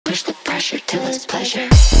pressure till it's pleasure.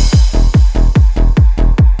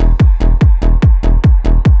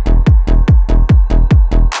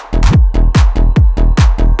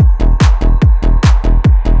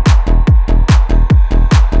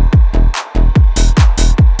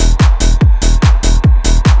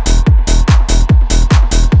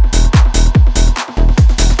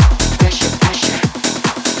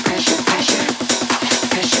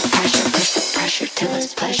 Till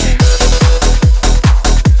it's pleasure.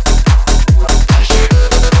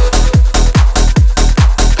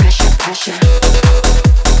 Pressure, pressure.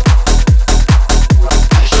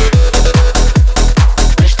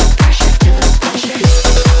 Push the pressure till it's pleasure.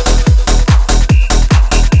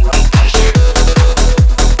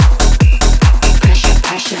 Pressure,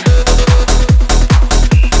 pressure.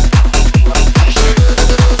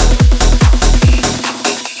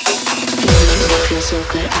 Feels so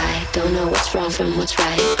good, I don't know what's wrong from what's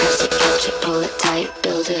right. Press it, catch it, pull it tight,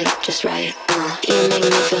 build it up just right. You make me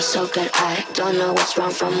feel so good, I don't know what's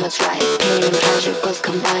wrong from what's right. Pain and pleasure both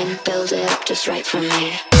combine, build it up just right for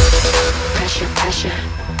me. Pressure, pressure,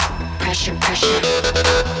 pressure, pressure,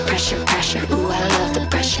 pressure, pressure. Ooh, I love the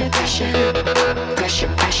pressure, pressure, pressure,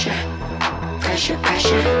 pressure, pressure,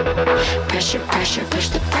 pressure, pressure, pressure. Push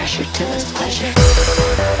the pressure till it's pleasure.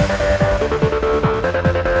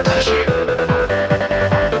 Pleasure.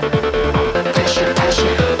 Pressure,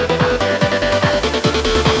 pressure.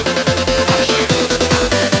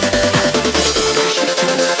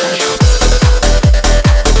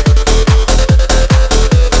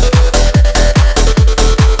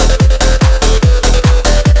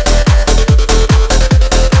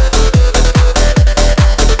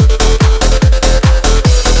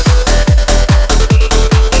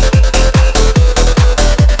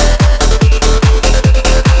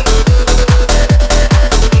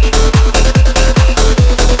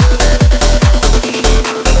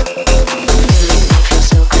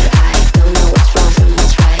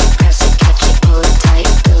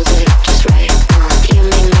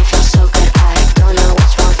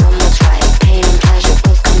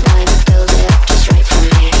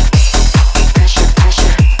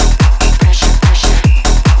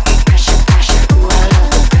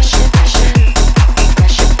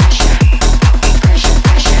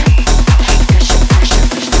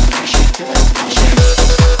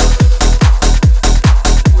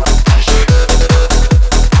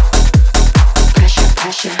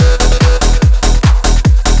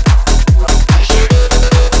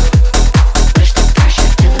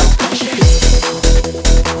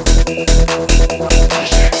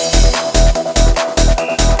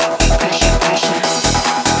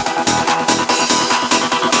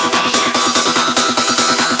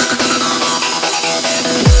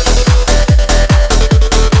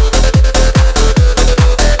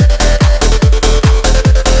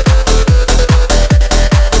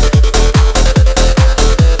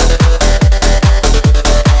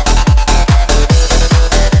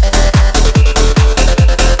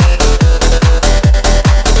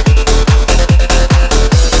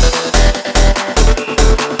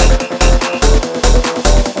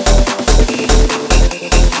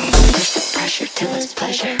 Till it's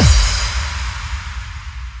pleasure.